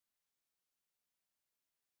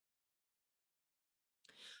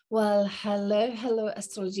Hello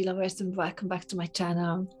astrology lovers, and welcome back to my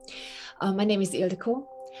channel. My name is Ildiko,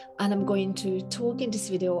 and I'm going to talk in this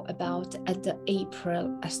video about the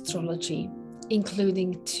April astrology,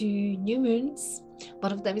 including two new moons.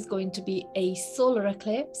 One of them is going to be a solar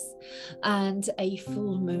eclipse and a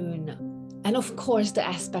full moon, and of course the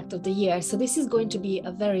aspect of the year. So this is going to be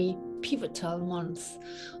a very pivotal month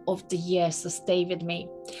of the year, so stay with me.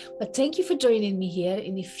 But thank you for joining me here,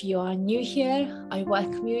 and if you are new here, I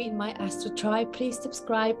welcome you in my Astro Tribe. Please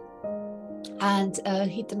subscribe and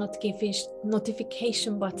hit the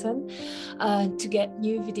notification button to get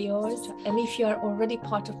new videos. And if you are already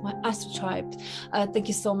part of my Astro Tribe, thank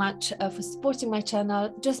you so much for supporting my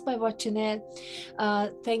channel just by watching it.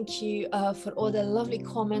 Thank you for all the lovely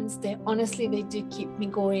comments. They do keep me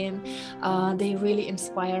going. They really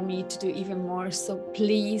inspire me to do even more, so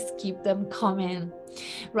please keep them coming.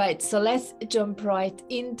 Right, so let's jump right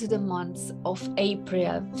into the months of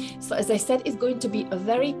April. So as I said, it's going to be a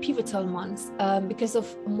very pivotal month because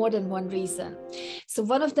of more than one reason. So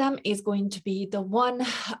one of them is going to be the one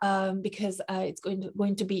because it's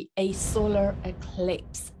going to be a solar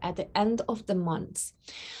eclipse at the end of the month.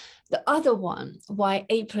 The other one, why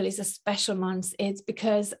April is a special month, is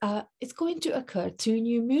because it's going to occur two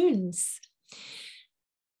new moons.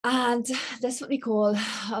 And that's what we call,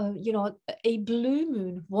 a blue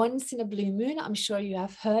moon. Once in a blue moon, I'm sure you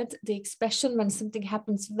have heard the expression when something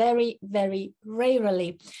happens very, very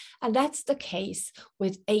rarely. And that's the case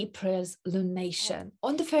with April's lunation.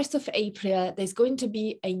 On the 1st of April, there's going to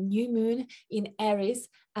be a new moon in Aries,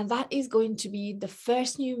 and that is going to be the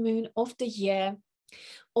first new moon of the year,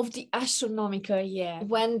 of the astronomical year,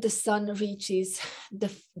 when the sun reaches the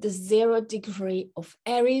 0 degree of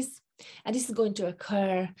Aries. And this is going to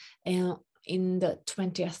occur in the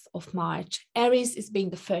 20th of March. Aries is being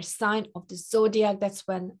the first sign of the zodiac. That's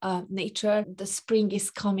when the spring is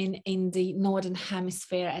coming in the northern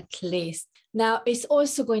hemisphere at least. Now, it's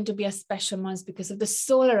also going to be a special month because of the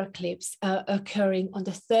solar eclipse occurring on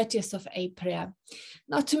the 30th of April.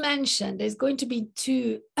 Not to mention, there's going to be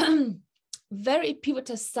two very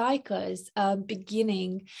pivotal cycles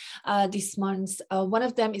beginning this month. One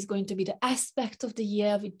of them is going to be the aspect of the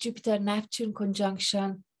year with Jupiter and Neptune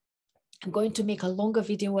conjunction. I'm going to make a longer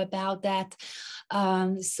video about that,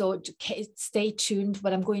 so stay tuned,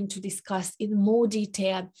 but I'm going to discuss in more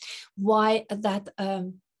detail why that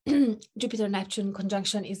Jupiter-Neptune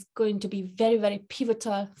conjunction is going to be very, very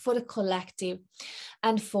pivotal for the collective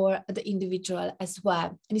and for the individual as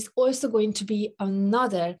well. And it's also going to be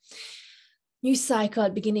another new cycle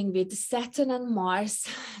beginning with Saturn and Mars.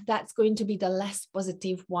 That's going to be the less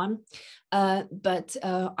positive one, but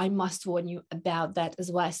I must warn you about that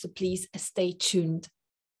as well, so please stay tuned.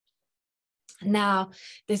 Now,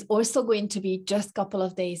 there's also going to be just a couple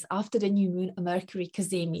of days after the new moon, a Mercury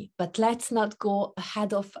cazemi, but let's not go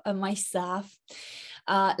ahead of myself.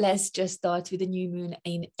 Let's just start with the new moon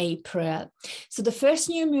in April. So the first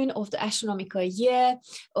new moon of the astronomical year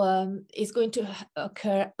is going to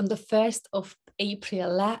occur on the 1st of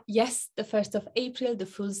April. Yes, the 1st of April, the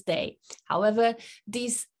Fool's Day. However,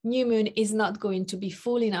 this new moon is not going to be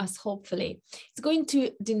fooling us, hopefully. It's going to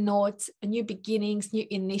denote new beginnings, new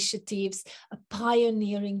initiatives,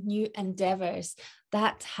 pioneering new endeavors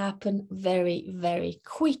that happen very, very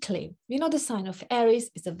quickly. You know, the sign of Aries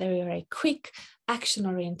is a very, very quick,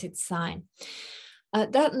 action-oriented sign.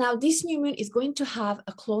 Now, this new moon is going to have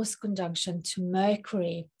a close conjunction to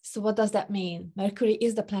Mercury. So what does that mean? Mercury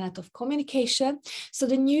is the planet of communication. So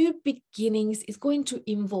the new beginnings is going to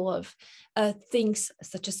involve things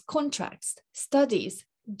such as contracts, studies,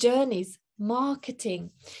 journeys,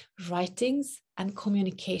 marketing, writings, and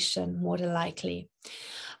communication, more than likely.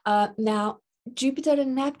 Now, Jupiter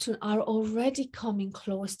and Neptune are already coming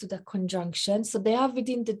close to the conjunction. So they are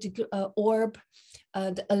within the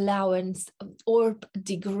orb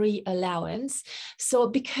degree allowance. So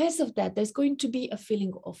because of that, there's going to be a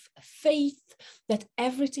feeling of faith that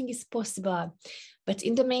everything is possible. But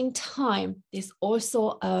in the meantime, there's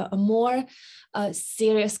also a more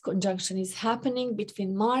serious conjunction is happening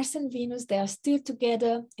between Mars and Venus. They are still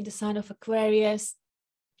together in the sign of Aquarius,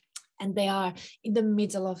 and they are in the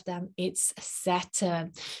middle of them, it's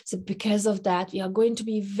Saturn. So because of that, we are going to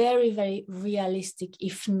be very, very realistic,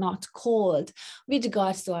 if not cold, with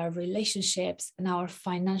regards to our relationships and our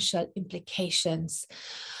financial implications.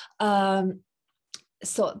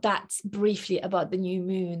 So that's briefly about the new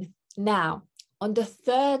moon. Now, on the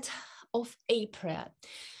 3rd of April,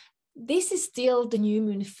 this is still the new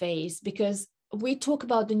moon phase, because we talk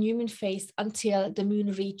about the new moon phase until the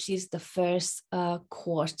moon reaches the first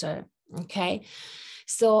quarter. Okay,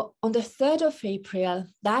 So on the 3rd of April,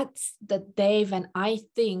 that's the day when I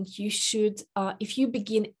think you should, if you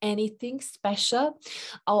begin anything special,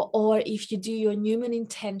 or if you do your new moon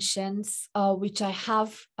intentions, which I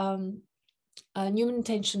have new moon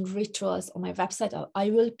intention rituals on my website. I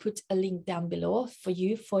will put a link down below for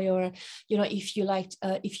you, for your, if you like,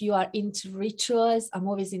 if you are into rituals. I'm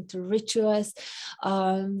always into rituals,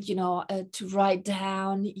 to write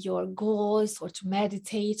down your goals or to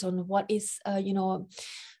meditate on what is,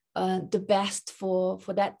 the best for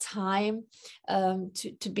that time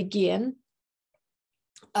to begin.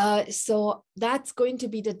 So that's going to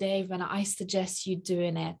be the day when I suggest you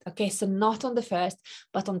doing it. Okay, so not on the 1st,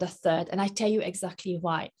 but on the 3rd. And I tell you exactly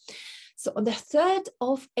why. So on the 3rd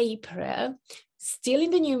of April, still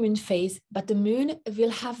in the new moon phase, but the moon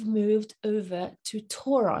will have moved over to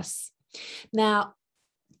Taurus. Now,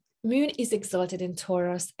 moon is exalted in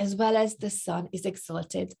Taurus, as well as the sun is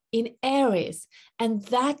exalted in Aries. And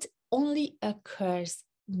that only occurs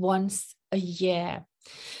once a year.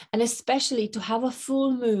 And especially to have a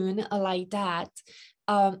full moon like that,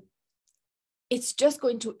 it's just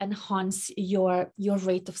going to enhance your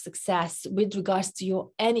rate of success with regards to your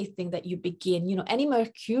anything that you begin, any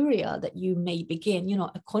mercurial that you may begin,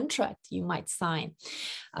 a contract you might sign.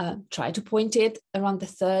 Try to point it around the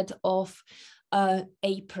 3rd of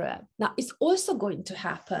April. Now, it's also going to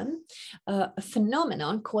happen a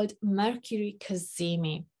phenomenon called Mercury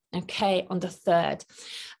cazimi. Okay, on the 3rd,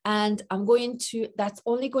 and that's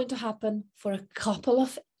only going to happen for a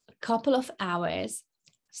couple of hours.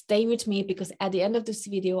 Stay with me, because at the end of this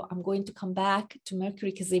video, I'm going to come back to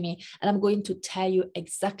Mercury cazimi, and I'm going to tell you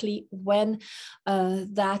exactly when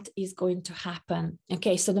that is going to happen.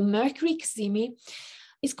 Okay, so the Mercury cazimi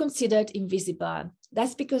is considered invisible.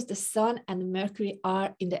 That's because the sun and Mercury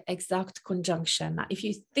are in the exact conjunction. Now, if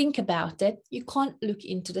you think about it, you can't look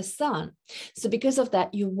into the sun. So because of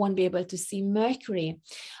that, you won't be able to see Mercury.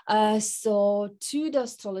 So to the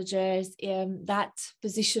astrologers, that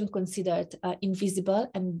position considered invisible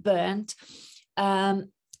and burnt.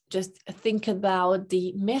 Just think about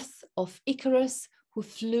the myth of Icarus, who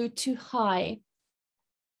flew too high.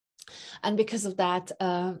 And because of that,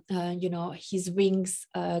 his wings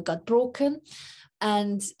got broken,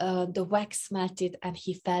 and the wax melted, and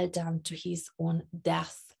he fell down to his own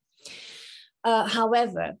death.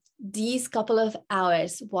 However, these couple of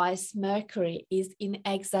hours, whilst Mercury is in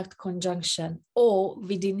exact conjunction, or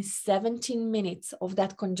within 17 minutes of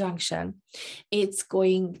that conjunction, it's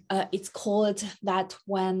called that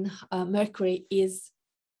when Mercury is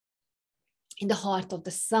in the heart of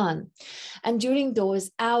the sun. And during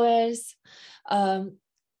those hours,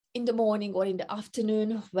 in the morning or in the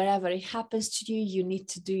afternoon, wherever it happens to you, you need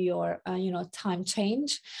to do your, time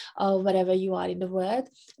change, wherever you are in the world.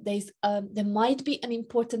 There might be an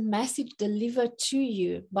important message delivered to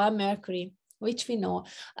you by Mercury, which we know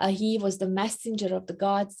he was the messenger of the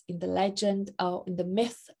gods in the legend, in the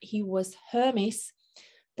myth. He was Hermes,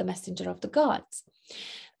 the messenger of the gods.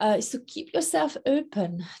 So keep yourself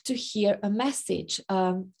open to hear a message.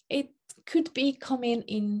 It could be coming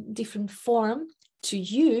in different form to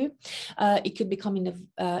you. It could be coming in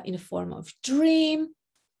a form of dream.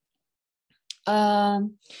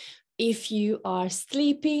 If you are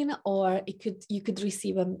sleeping, or you could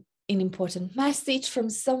receive an important message from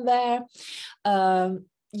somewhere.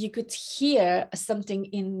 You could hear something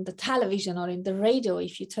in the television or in the radio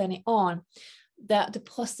if you turn it on. The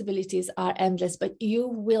possibilities are endless, but you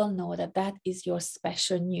will know that is your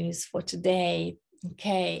special news for today.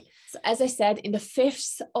 Okay, so as I said, in the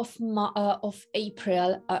 5th of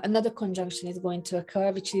April, another conjunction is going to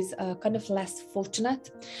occur, which is kind of less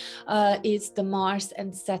fortunate. It's the Mars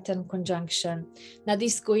and Saturn conjunction. Now,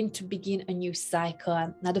 this is going to begin a new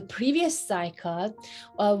cycle. Now, the previous cycle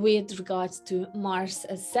with regards to Mars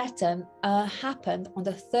and Saturn happened on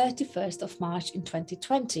the 31st of March in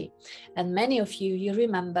 2020. And many of you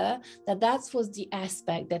remember that was the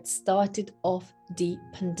aspect that started off the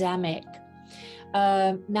pandemic.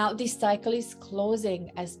 Now this cycle is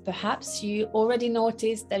closing, as perhaps you already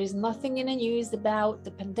noticed. There is nothing in the news about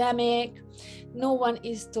the pandemic. No one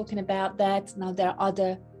is talking about that. Now there are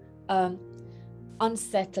other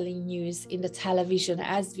unsettling news in the television,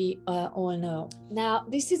 as we all know. Now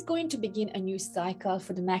this is going to begin a new cycle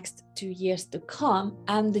for the next 2 years to come,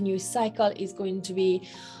 and the new cycle is going to be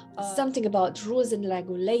something about rules and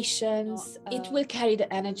regulations. It will carry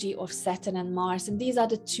the energy of Saturn and Mars, and these are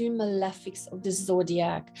the two malefics of the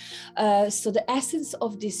zodiac. So the essence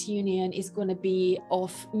of this union is going to be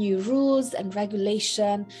of new rules and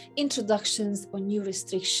regulation, introductions or new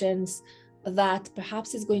restrictions that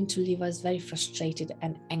perhaps is going to leave us very frustrated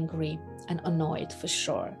and angry and annoyed for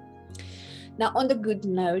sure. Now, on the good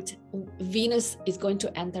note, Venus is going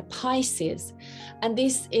to enter Pisces, and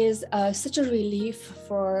this is such a relief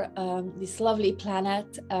for this lovely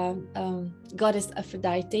planet, goddess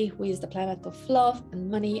Aphrodite, who is the planet of love and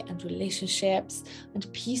money and relationships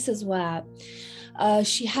and peace as well.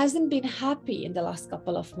 She hasn't been happy in the last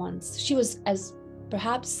couple of months. She was, as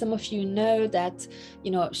perhaps some of you know, that,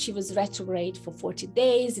 you know, she was retrograde for 40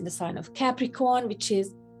 days in the sign of Capricorn, which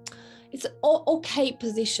is, it's an okay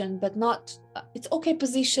position, but not, it's okay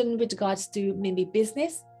position with regards to maybe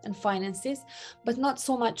business and finances, but not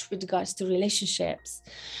so much with regards to relationships.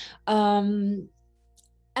 And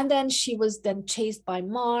then she was then chased by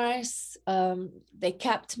Mars. They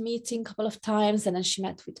kept meeting a couple of times, and then she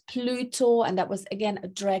met with Pluto, and that was again a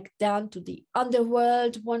drag down to the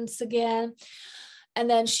underworld once again. And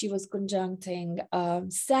then she was conjuncting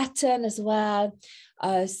Saturn as well.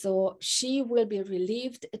 So she will be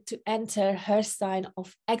relieved to enter her sign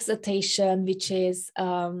of exaltation, which is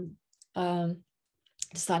the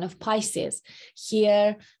sign of Pisces.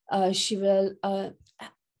 Here, she will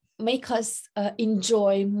make us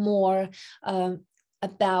enjoy more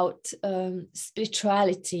about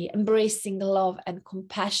spirituality, embracing love and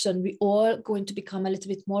compassion. We all going to become a little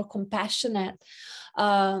bit more compassionate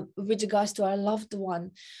with regards to our loved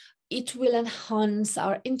one. It will enhance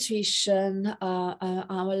our intuition,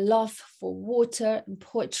 our love for water and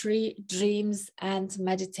poetry, dreams and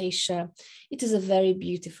meditation. It is a very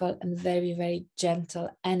beautiful and very, very gentle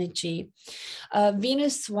energy.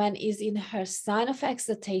 Venus, when is in her sign of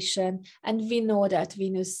exaltation, and we know that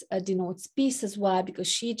Venus denotes peace as well, because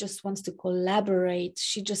she just wants to collaborate.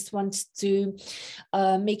 She just wants to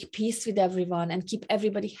make peace with everyone and keep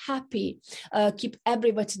everybody happy, keep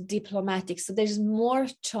everybody diplomatic. So there's more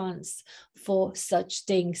chance for such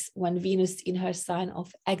things when Venus in her sign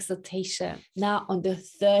of exaltation. Now, on the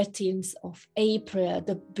 13th of April,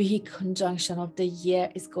 the big conjunction of the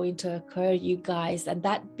year is going to occur, you guys, and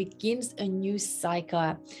that begins a new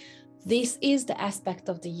cycle. This is the aspect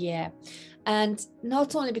of the year. And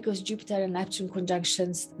not only because Jupiter and Neptune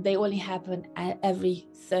conjunctions, they only happen every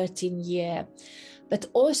 13 years, but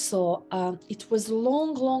also it was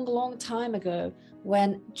long time ago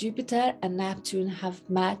when Jupiter and Neptune have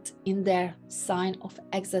met in their sign of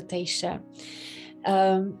exaltation,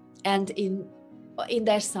 and in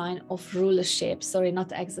their sign of rulership. Sorry,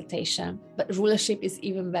 not exaltation, but rulership is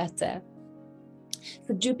even better.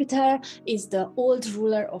 So Jupiter is the old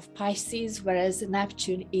ruler of Pisces, whereas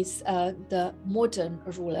Neptune is the modern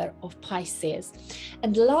ruler of Pisces.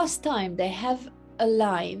 And the last time they have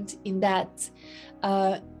aligned in that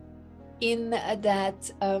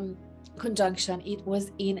conjunction, it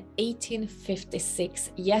was in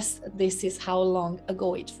 1856. Yes, this is how long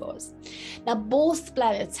ago it was. Now, both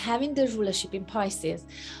planets having the rulership in Pisces.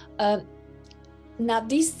 Now,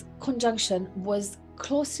 this conjunction was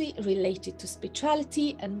closely related to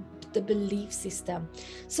spirituality and the belief system.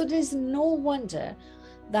 So there's no wonder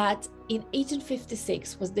that in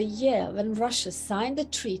 1856 was the year when Russia signed the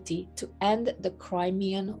treaty to end the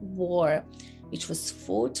Crimean War, which was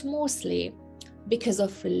fought mostly because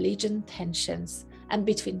of religion tensions and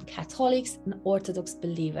between Catholics and Orthodox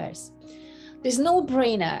believers. There's no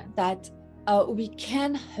brainer that we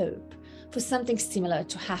can hope for something similar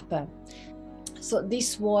to happen. So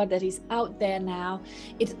this war that is out there now,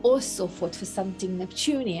 it also fought for something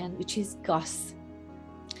Neptunian, which is gas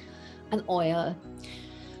and oil.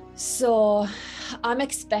 So I'm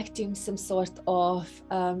expecting some sort of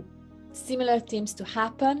similar themes to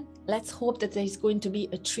happen. Let's hope that there's going to be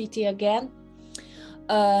a treaty again,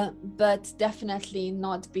 but definitely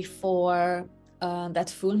not before that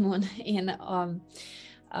full moon in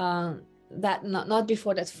not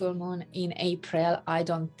before that full moon in April. I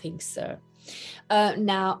don't think so.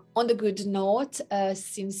 Now, on the good note,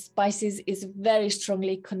 since Pisces is very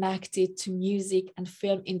strongly connected to music and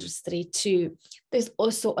film industry too, there's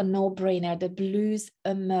also a no-brainer. The blues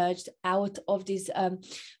emerged out of this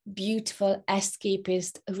beautiful,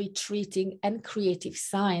 escapist, retreating and creative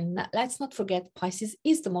sign. Now, let's not forget Pisces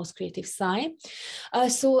is the most creative sign.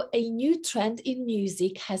 So a new trend in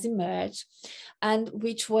music has emerged, and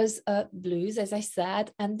which was blues, as I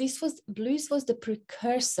said, and blues was the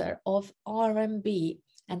precursor of R&B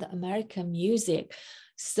and American music.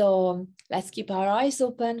 So let's keep our eyes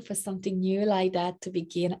open for something new like that to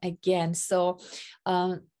begin again. So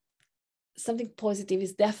something positive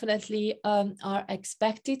is definitely are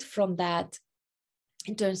expected from that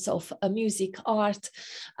in terms of music, art,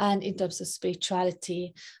 and in terms of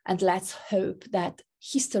spirituality. And let's hope that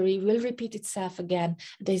history will repeat itself again.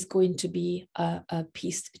 There's going to be a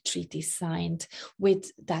peace treaty signed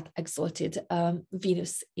with that exalted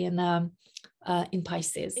Venus in in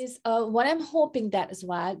Pisces. Is what I'm hoping that as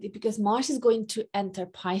well, because Mars is going to enter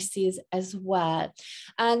Pisces as well.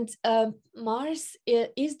 And Mars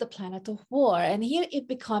is the planet of war. And here it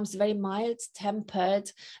becomes very mild,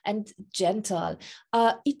 tempered, and gentle.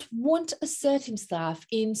 It won't assert himself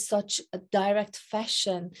in such a direct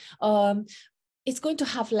fashion. It's going to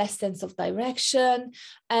have less sense of direction.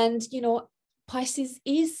 And, you know, Pisces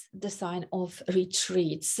is the sign of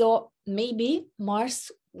retreat. So maybe Mars,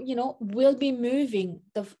 you know, will be moving,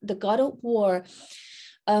 the god of war,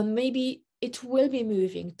 maybe it will be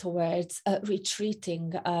moving towards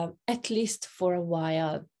retreating, at least for a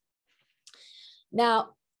while.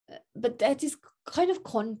 Now, but that is kind of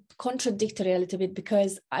contradictory a little bit,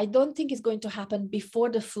 because I don't think it's going to happen before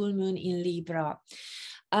the full moon in Libra.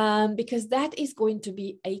 Because that is going to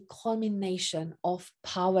be a culmination of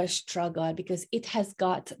power struggle, because it has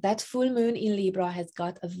got, that full moon in Libra has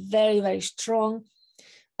got a very, very strong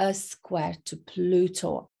square to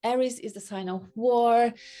Pluto. Aries is the sign of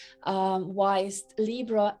war, whilst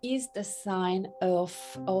Libra is the sign of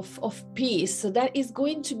peace. So that is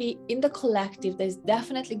going to be in the collective. There's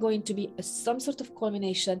definitely going to be some sort of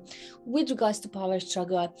culmination with regards to power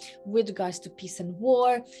struggle, with regards to peace and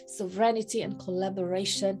war, sovereignty and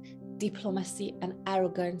collaboration, diplomacy and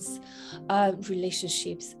arrogance,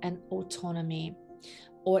 relationships and autonomy,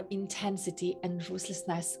 or intensity and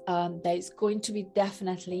ruthlessness. There is going to be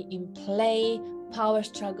definitely in play power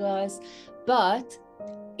struggles, but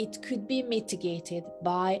it could be mitigated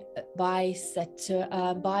by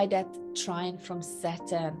Saturn, by that trine from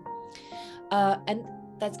Saturn, and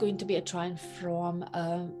that's going to be a trine from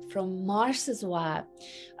Mars as well.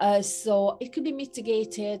 So it could be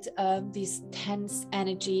mitigated, this tense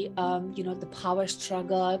energy, you know, the power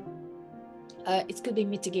struggle. It could be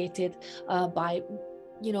mitigated by,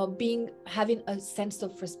 you know, having a sense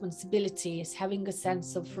of responsibilities, having a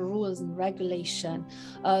sense of rules and regulation,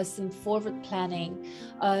 some forward planning,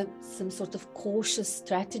 some sort of cautious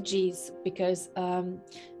strategies, because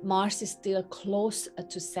Mars is still close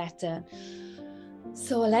to Saturn.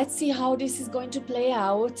 So let's see how this is going to play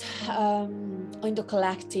out in the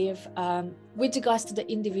collective. With regards to the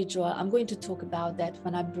individual, I'm going to talk about that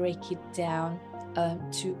when I break it down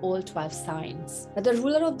to all 12 signs. But the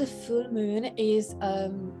ruler of the full moon is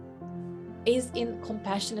in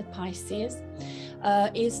compassionate Pisces,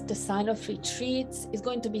 is the sign of retreats, is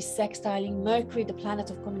going to be sextiling Mercury, the planet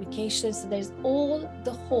of communication. So there's all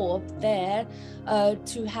the hope there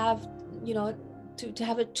to have, you know, to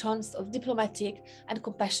have a chance of diplomatic and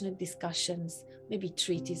compassionate discussions, maybe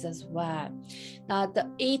treaties as well. Now, the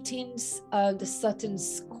 18th, the Saturn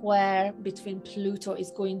square between Pluto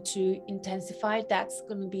is going to intensify. That's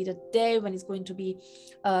going to be the day when it's going to be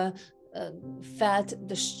felt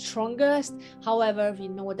the strongest. However, we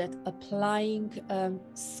know that applying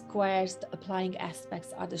squares, the applying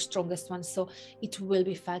aspects are the strongest ones. So it will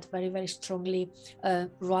be felt very, very strongly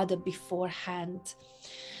rather beforehand.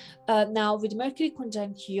 Now, with Mercury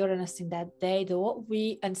conjunct Uranus in that day, though,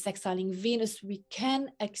 and sextiling Venus, we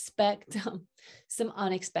can expect some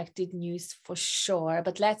unexpected news for sure.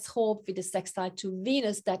 But let's hope with the sextile to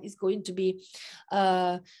Venus, that is going to be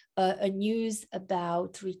a news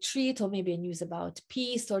about retreat, or maybe a news about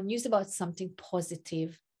peace, or news about something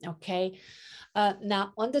positive. Okay.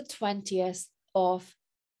 Now, on the 20th of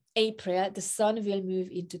April, the Sun will move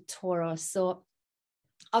into Taurus. So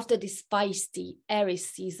after this feisty Aries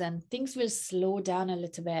season, things will slow down a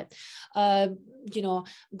little bit, you know,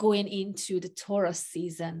 going into the Taurus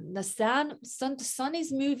season. The sun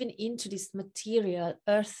is moving into this material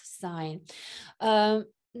earth sign. Now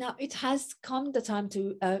it has come the time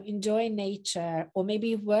to enjoy nature, or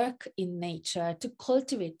maybe work in nature, to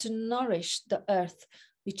cultivate, to nourish the earth,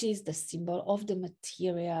 which is the symbol of the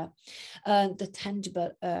material, the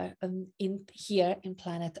tangible here in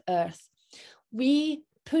planet Earth. We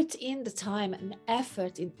put in the time and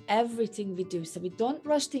effort in everything we do. So we don't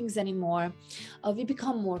rush things anymore. We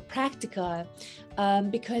become more practical,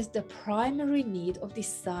 because the primary need of this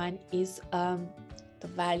sign is the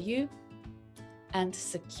value and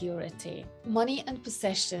security. Money and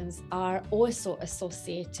possessions are also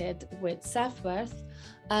associated with self-worth,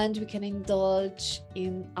 and we can indulge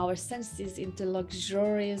in our senses into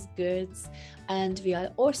luxurious goods, and we are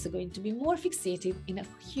also going to be more fixated in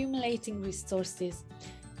accumulating resources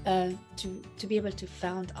to be able to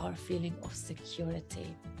found our feeling of security.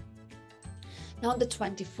 Now on the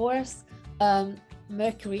 24th,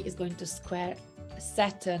 Mercury is going to square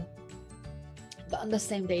Saturn, but on the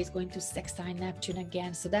same day it's going to sextile Neptune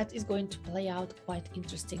again. So that is going to play out quite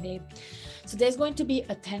interestingly. So there's going to be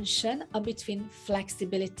a tension between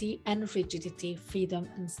flexibility and rigidity, freedom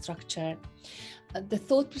and structure. the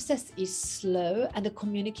thought process is slow and the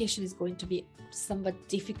communication is going to be somewhat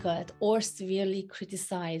difficult or severely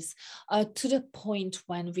criticized, to the point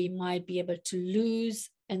when we might be able to lose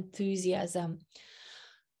enthusiasm.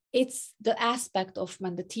 It's the aspect of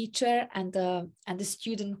when the teacher and the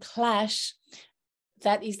student clash.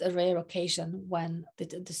 That is a rare occasion when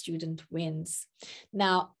the student wins.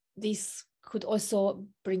 Now, this could also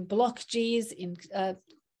bring blockages in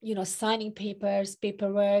signing papers,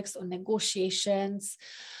 paperworks, or negotiations.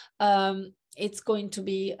 It's going to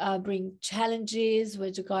be bring challenges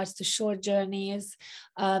with regards to short journeys,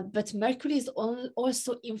 but Mercury is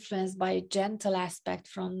also influenced by a gentle aspect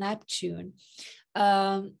from Neptune.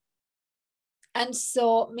 And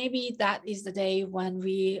so maybe that is the day when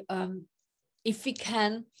we if we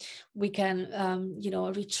can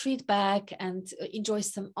retreat back and enjoy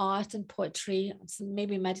some art and poetry, some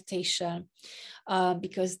maybe meditation,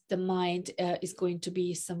 because the mind is going to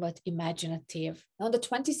be somewhat imaginative. On the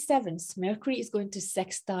 27th, Mercury is going to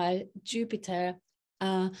sextile Jupiter.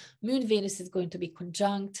 Moon Venus is going to be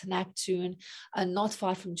conjunct Neptune, and not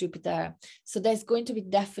far from Jupiter. So there's going to be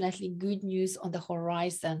definitely good news on the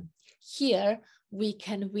horizon. Here, we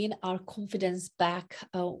can win our confidence back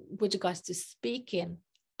with regards to speaking.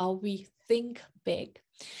 We think big.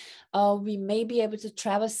 We may be able to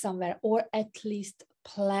travel somewhere, or at least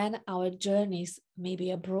plan our journeys,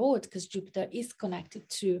 maybe abroad, because Jupiter is connected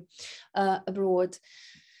to abroad.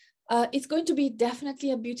 It's going to be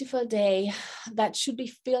definitely a beautiful day that should be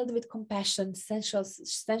filled with compassion,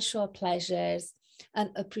 sensual pleasures,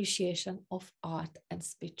 and appreciation of art and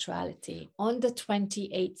spirituality. On the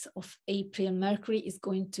 28th of April, Mercury is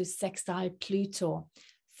going to sextile Pluto.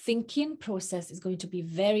 Thinking process is going to be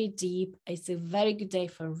very deep. It's a very good day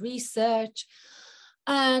for research.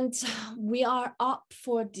 And we are up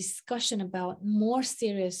for discussion about more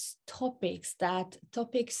serious topics that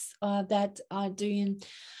are doing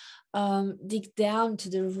dig down to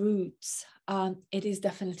the roots. It is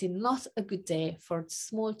definitely not a good day for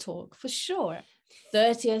small talk, for sure.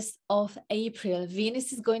 30th of April,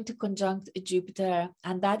 Venus is going to conjunct Jupiter,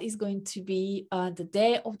 and that is going to be the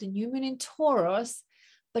day of the new moon in Taurus,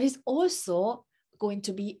 but it's also going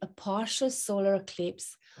to be a partial solar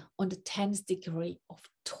eclipse on the 10th degree of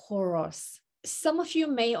Taurus. Some of you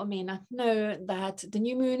may or may not know that the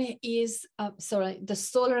new moon is, the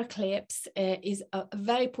solar eclipse is a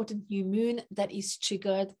very important new moon that is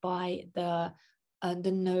triggered by the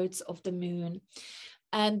nodes of the moon.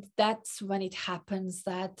 And that's when it happens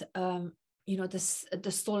that,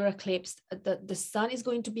 the solar eclipse, the sun is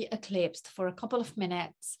going to be eclipsed for a couple of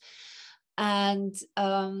minutes. And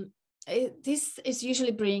this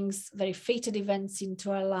usually brings very fated events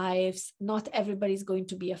into our lives. Not everybody is going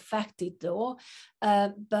to be affected though.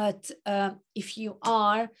 But if you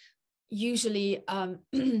are, usually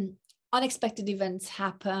unexpected events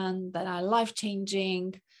happen that are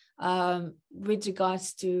life-changing, with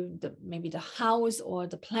regards to maybe the house or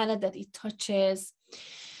the planet that it touches.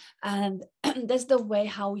 And that's the way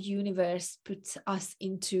how universe puts us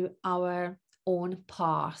into our own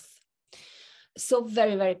path. So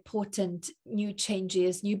very, very important new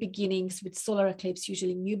changes, new beginnings. With solar eclipse,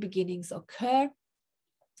 usually new beginnings occur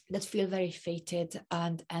that feel very fated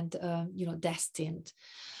and destined.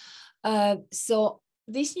 So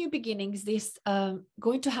these new beginnings, this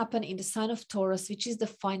going to happen in the sign of Taurus, which is the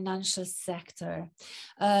financial sector.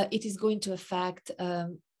 It is going to affect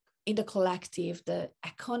in the collective, the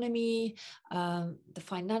economy, the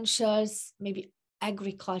financials, maybe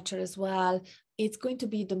agriculture as well. It's going to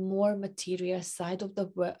be the more material side of the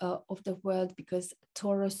world, because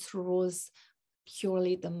Taurus rules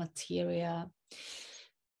purely the material.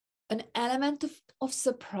 An element of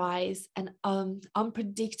surprise and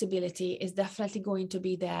unpredictability is definitely going to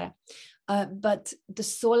be there. But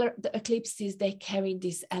the eclipses, they carry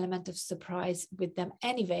this element of surprise with them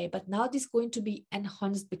anyway. But now this is going to be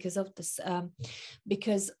enhanced because of this,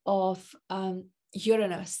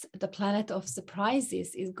 Uranus, the planet of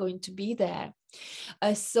surprises, is going to be there.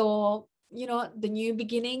 So the new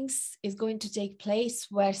beginnings is going to take place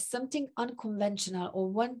where something unconventional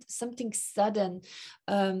or something sudden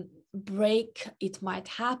break, it might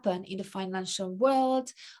happen in the financial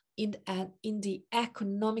world, in the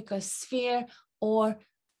economical sphere, or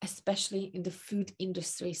especially in the food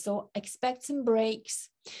industry. So expect some breaks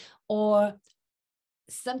or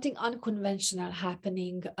something unconventional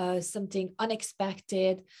happening, something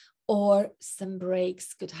unexpected, or some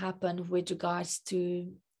breaks could happen with regards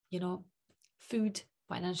to food,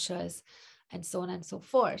 financials, and so on and so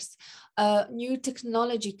forth. New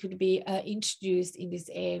technology could be introduced in this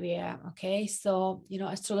area. Okay, so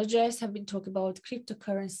astrologers have been talking about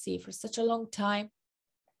cryptocurrency for such a long time.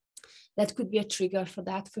 That could be a trigger for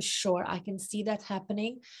that for sure. I can see that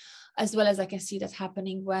happening, as well as I can see that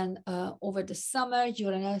happening when over the summer,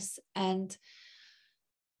 Uranus and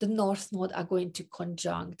the North Node are going to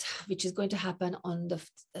conjunct, which is going to happen on the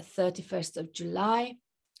 31st of July.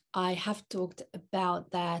 I have talked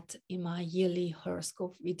about that in my yearly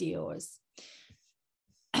horoscope videos.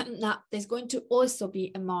 Now, there's going to also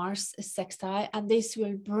be a Mars sextile, and this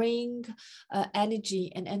will bring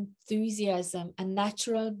energy and enthusiasm and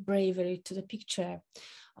natural bravery to the picture.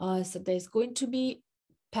 So there's going to be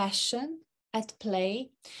passion at play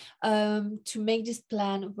to make this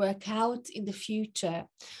plan work out in the future.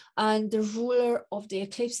 And the ruler of the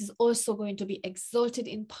eclipse is also going to be exalted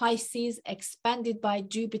in Pisces, expanded by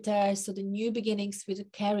Jupiter. So the new beginnings will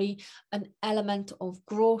carry an element of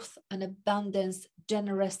growth and abundance,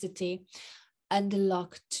 generosity, and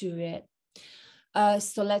luck to it.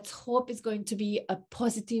 So let's hope it's going to be a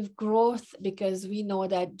positive growth, because we know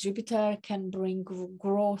that Jupiter can bring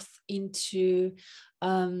growth into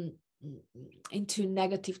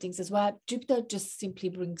negative things as well. Jupiter just simply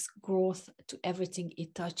brings growth to everything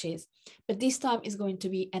it touches, but this time is going to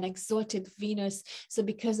be an exalted Venus. So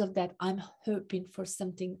because of that, I'm hoping for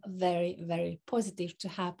something very, very positive to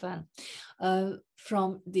happen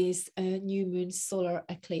from this new moon solar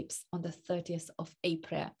eclipse on the 30th of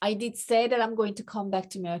April. I did say that I'm going to come back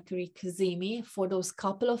to Mercury cazimi for those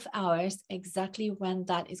couple of hours, exactly when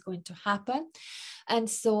that is going to happen. And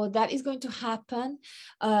so that is going to happen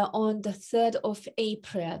on the 3rd of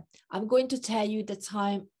April. I'm going to tell you the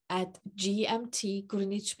time at GMT,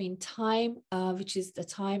 Greenwich Mean Time, which is the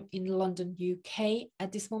time in London, UK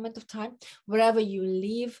at this moment of time. Wherever you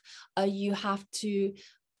live, you have to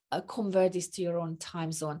convert this to your own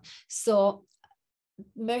time zone. So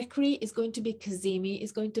Mercury is going to be cazimi,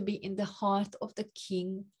 is going to be in the heart of the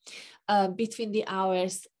king between the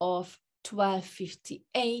hours of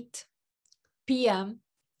 12:58 p.m.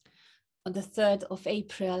 on the 3rd of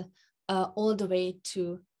April all the way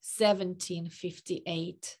to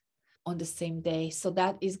 17:58 on the same day. So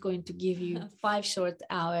that is going to give you 5 short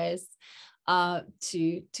hours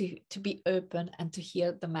to be open and to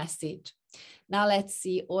hear the message. Now let's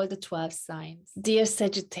see all the 12 signs. Dear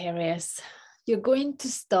Sagittarius, you're going to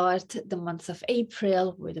start the month of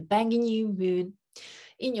April with a banging new moon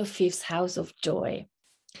in your 5th house of joy.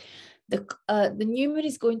 The new moon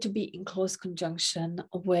is going to be in close conjunction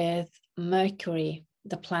with Mercury,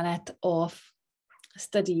 the planet of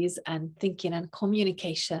studies and thinking and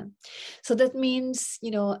communication. So that means,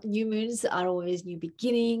 you know, new moons are always new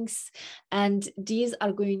beginnings, and these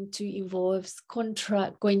are going to involve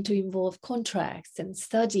contracts and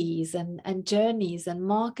studies and journeys and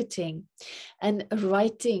marketing and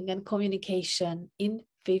writing and communication in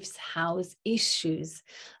 5th house issues.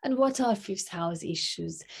 And what are 5th house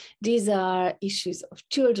issues? These are issues of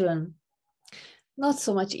children. Not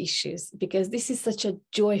so much issues, because this is such a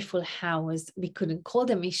joyful house. We couldn't call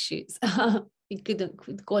them issues. We could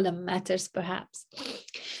call them matters, perhaps.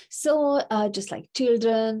 So just like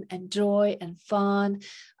children and joy and fun,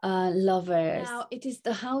 lovers. Now, it is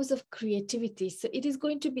the house of creativity. So it is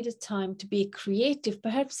going to be the time to be creative,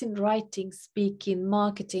 perhaps in writing, speaking,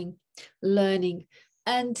 marketing, learning,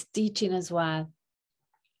 and teaching as well.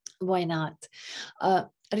 Why not?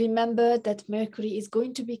 Remember that Mercury is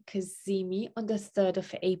going to be cazimi on the 3rd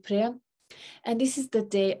of April. And this is the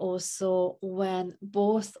day also when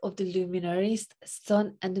both of the luminaries,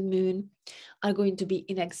 sun and the moon, are going to be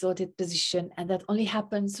in exalted position. And that only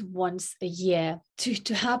happens once a year.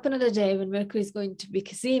 To happen on the day when Mercury is going to be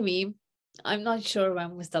cazimi, I'm not sure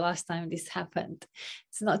when was the last time this happened.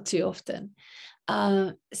 It's not too often.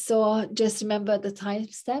 So just remember the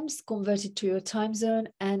timestamps, convert it to your time zone.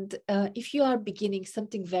 And if you are beginning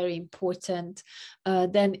something very important,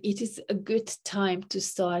 then it is a good time to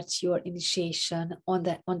start your initiation on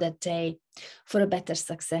that day for a better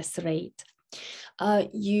success rate.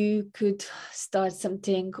 You could start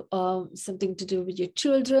something to do with your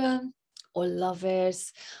children or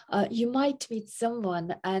lovers. You might meet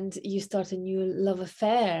someone and you start a new love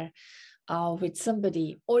affair with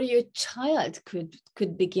somebody, or your child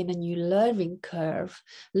could begin a new learning curve.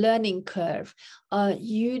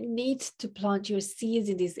 You need to plant your seeds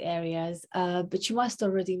in these areas, but you must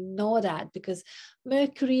already know that, because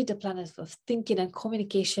Mercury, the planet of thinking and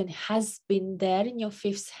communication, has been there in your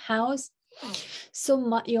 5th house.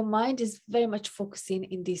 So your mind is very much focusing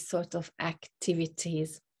in these sort of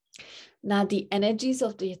activities. Now, the energies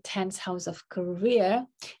of the 10th house of career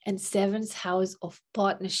and 7th house of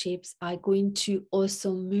partnerships are going to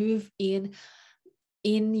also move in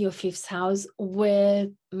in your fifth house with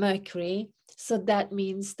Mercury. So that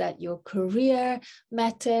means that your career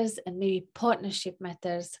matters and maybe partnership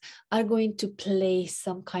matters are going to play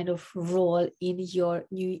some kind of role in your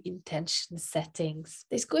new intention settings.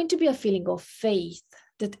 There's going to be a feeling of faith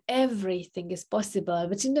that everything is possible,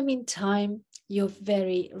 but in the meantime, you're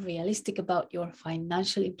very realistic about your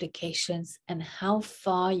financial implications and how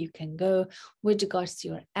far you can go with regards to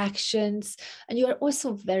your actions. And you are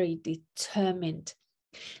also very determined.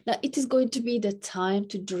 Now, it is going to be the time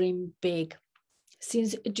to dream big,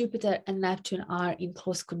 since Jupiter and Neptune are in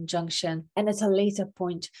close conjunction. And at a later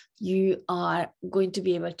point, you are going to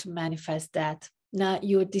be able to manifest that. Now,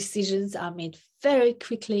 your decisions are made very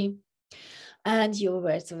quickly and your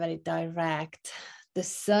words are very direct. The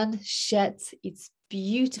sun sheds its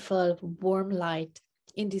beautiful warm light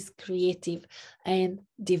in this creative and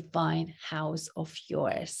divine house of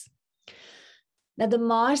yours. Now, the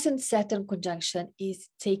Mars and Saturn conjunction is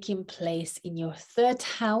taking place in your third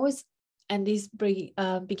house, and this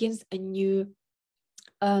begins a new,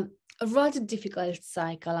 a rather difficult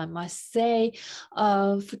cycle, I must say,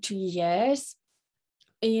 for 2 years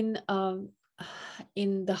in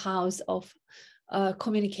the house of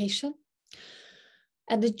communication.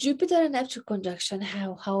 And the Jupiter and Neptune conjunction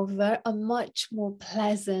have, however, a much more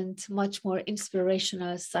pleasant, much more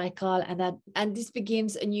inspirational cycle. And this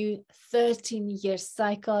begins a new 13-year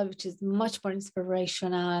cycle, which is much more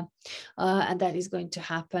inspirational. And that is going to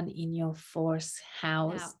happen in your fourth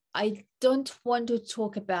house. Now, I don't want to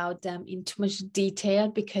talk about them in too much detail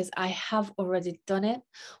because I have already done it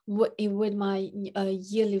with my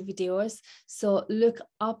yearly videos. So look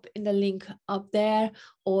up in the link up there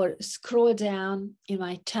or scroll down in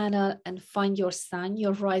my channel and find your sign,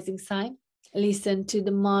 your rising sign. Listen to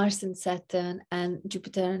the Mars and Saturn and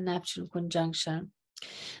Jupiter and Neptune conjunction.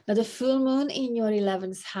 Now, the full moon in your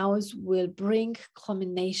 11th house will bring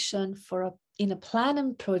culmination in a plan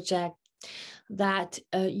and project that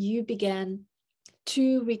you began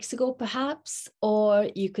 2 weeks ago, perhaps, or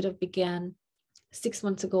you could have began 6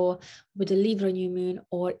 months ago with the Libra new moon,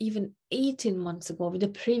 or even 18 months ago with the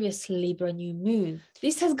previous Libra new moon.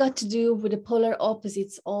 This has got to do with the polar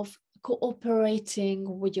opposites of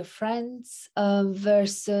cooperating with your friends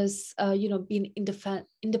versus being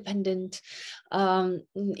independent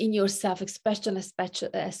in yourself,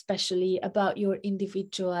 especially about your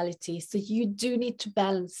individuality. So you do need to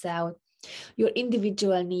balance out your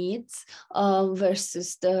individual needs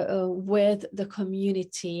versus with the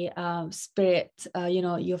community spirit,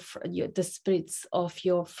 the spirits of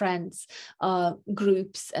your friends,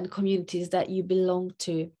 groups and communities that you belong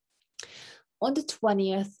to. On the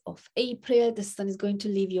 20th of April, the sun is going to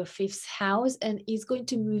leave your fifth house and is going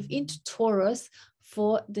to move into Taurus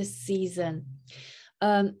for the season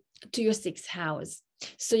to your sixth house.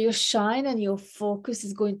 So your shine and your focus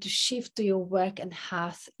is going to shift to your work and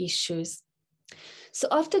health issues. So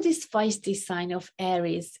after this feisty sign of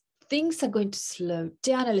Aries, things are going to slow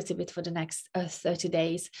down a little bit for the next 30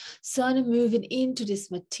 days. Sun moving into this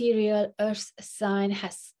material earth sign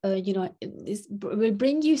has, this will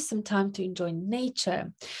bring you some time to enjoy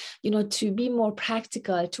nature, to be more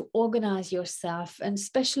practical, to organize yourself, and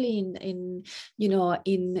especially in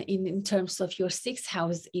terms of your sixth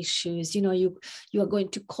house issues. You are going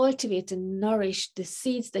to cultivate and nourish the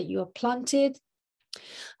seeds that you have planted.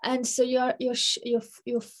 And so your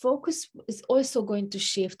focus is also going to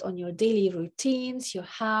shift on your daily routines, your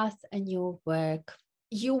health, and your work.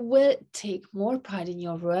 You will take more pride in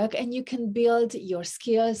your work, and you can build your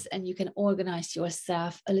skills and you can organize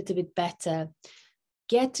yourself a little bit better.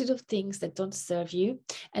 Get rid of things that don't serve you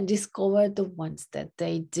and discover the ones that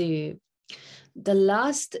they do. The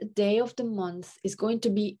last day of the month is going to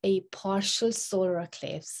be a partial solar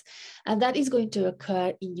eclipse, and that is going to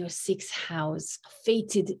occur in your sixth house.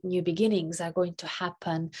 Fated new beginnings are going to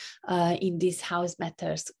happen in these house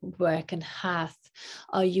matters, work and health.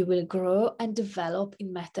 You will grow and develop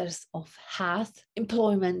in matters of health,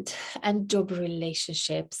 employment, and job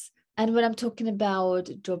relationships. And when I'm talking about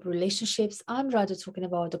job relationships, I'm rather talking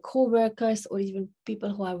about the co-workers or even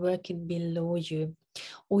people who are working below you,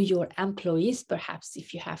 or your employees, perhaps,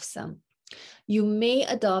 if you have some. You may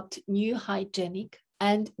adopt new hygienic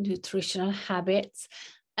and nutritional habits,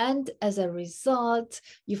 and as a result,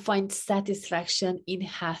 you find satisfaction in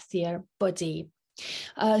healthier body.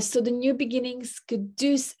 So the new beginnings could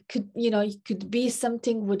be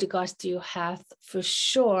something with regards to your health for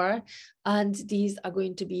sure, and these are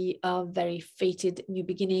going to be very fated new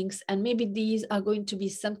beginnings, and maybe these are going to be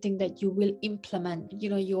something that you will implement.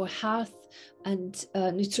 Your health and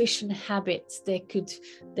nutrition habits, they could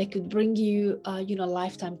bring you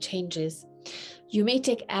lifetime changes. You may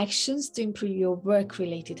take actions to improve your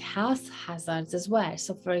work-related health hazards as well.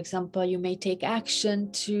 So, for example, you may take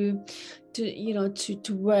action to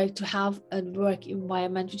work, to have a work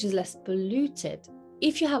environment which is less polluted.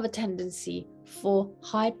 If you have a tendency for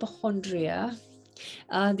hypochondria,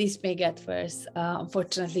 this may get worse,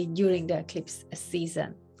 unfortunately, during the eclipse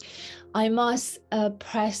season. I must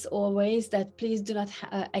press always that please do not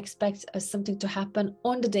expect something to happen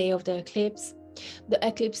on the day of the eclipse. The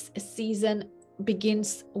eclipse season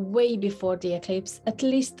begins way before the eclipse, at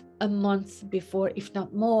least a month before, if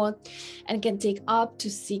not more, and can take up to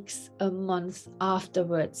 6 months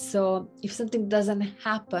afterwards. So if something doesn't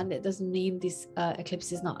happen, it doesn't mean this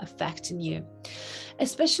eclipse is not affecting you,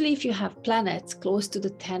 especially if you have planets close to the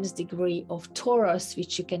 10th degree of Taurus,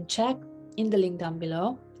 which you can check in the link down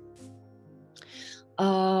below.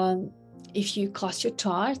 If you cast your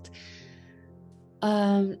chart,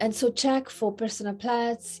 and so check for personal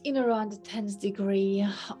planets in around the 10th degree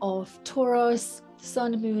of Taurus.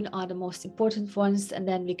 Sun, Moon are the most important ones, and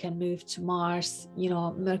then we can move to Mars,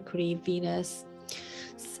 Mercury, Venus,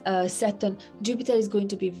 Saturn. Jupiter is going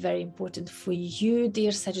to be very important for you,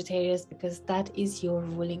 dear Sagittarius, because that is your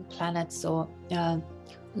ruling planet. So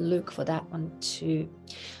look for that one too.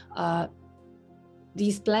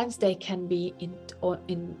 These planets, they can be in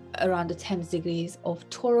around the 10 degrees of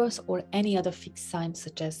Taurus or any other fixed sign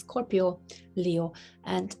such as Scorpio, Leo,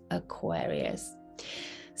 and Aquarius.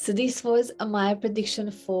 So this was my prediction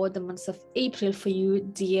for the month of April for you,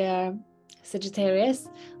 dear Sagittarius.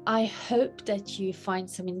 I hope that you find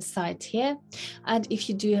some insight here, and if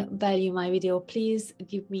you do value my video, please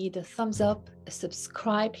give me the thumbs up,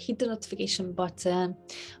 subscribe, hit the notification button.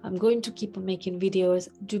 I'm going to keep on making videos.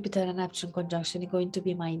 Jupiter and Neptune conjunction is going to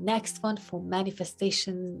be my next one for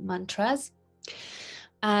manifestation mantras.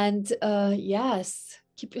 And yes,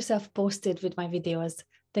 keep yourself posted with my videos.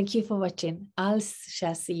 Thank you for watching.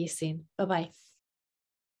 Shall see you soon. Bye bye.